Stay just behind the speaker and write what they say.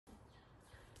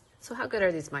So how good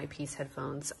are these MIPEACE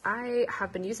headphones? I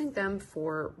have been using them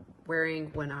for wearing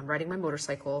when I'm riding my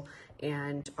motorcycle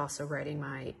and also riding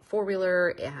my four-wheeler,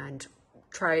 and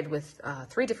tried with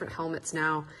 3 different helmets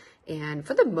now. And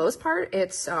for the most part,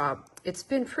 it's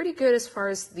been pretty good as far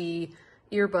as the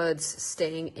earbuds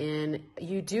staying in.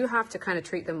 You do have to kind of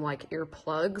treat them like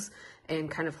earplugs and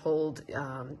kind of hold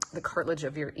the cartilage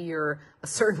of your ear a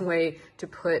certain way to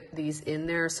put these in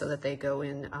there so that they go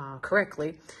in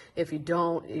correctly. If you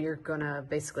don't, you're gonna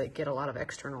basically get a lot of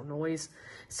external noise.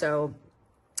 So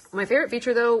my favorite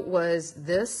feature though was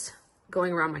this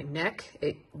going around my neck.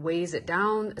 It weighs it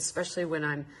down, especially when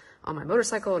I'm on my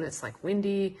motorcycle and it's like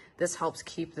windy. This helps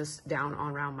keep this down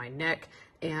around my neck.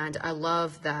 And I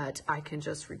love that I can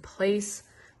just replace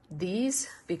these,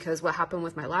 because what happened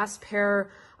with my last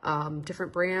pair,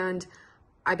 different brand,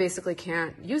 I basically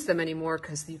can't use them anymore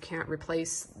because you can't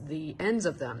replace the ends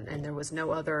of them, and there was no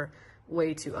other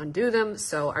way to undo them.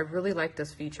 So I really like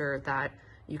this feature that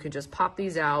you can just pop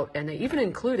these out, and they even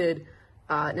included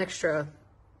an extra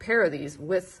pair of these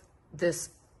with this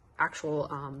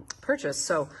actual purchase.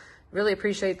 So really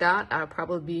appreciate that. I'll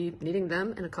probably be needing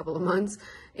them in a couple of months.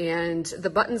 And the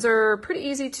buttons are pretty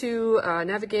easy to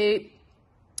navigate.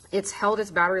 It's held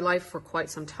its battery life for quite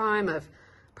some time. I've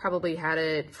probably had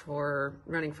it for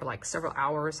running for like several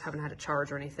hours, haven't had a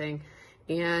charge or anything.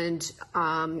 And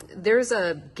there's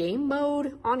a game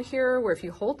mode on here where if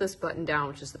you hold this button down,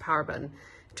 which is the power button,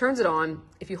 it turns it on.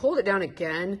 If you hold it down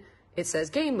again, it says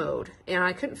game mode. And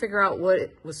I couldn't figure out what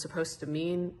it was supposed to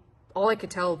mean. All I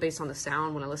could tell based on the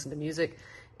sound when I listen to music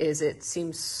is it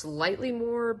seems slightly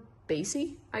more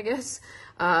bassy, I guess.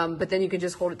 But then you can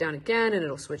just hold it down again and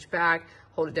it'll switch back,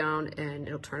 hold it down and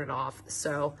it'll turn it off.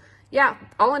 So yeah,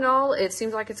 all in all, it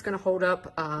seems like it's going to hold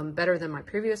up better than my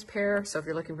previous pair. So if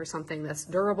you're looking for something that's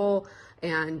durable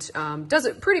and does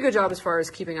a pretty good job as far as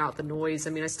keeping out the noise.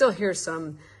 I mean, I still hear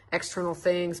some external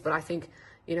things, but I think,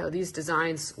 you know, these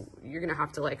designs, you're going to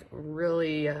have to like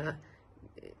really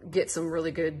get some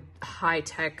really good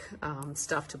high-tech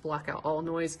stuff to block out all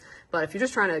noise. But if you're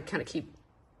just trying to kind of keep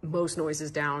most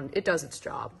noises down, it does its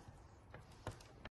job.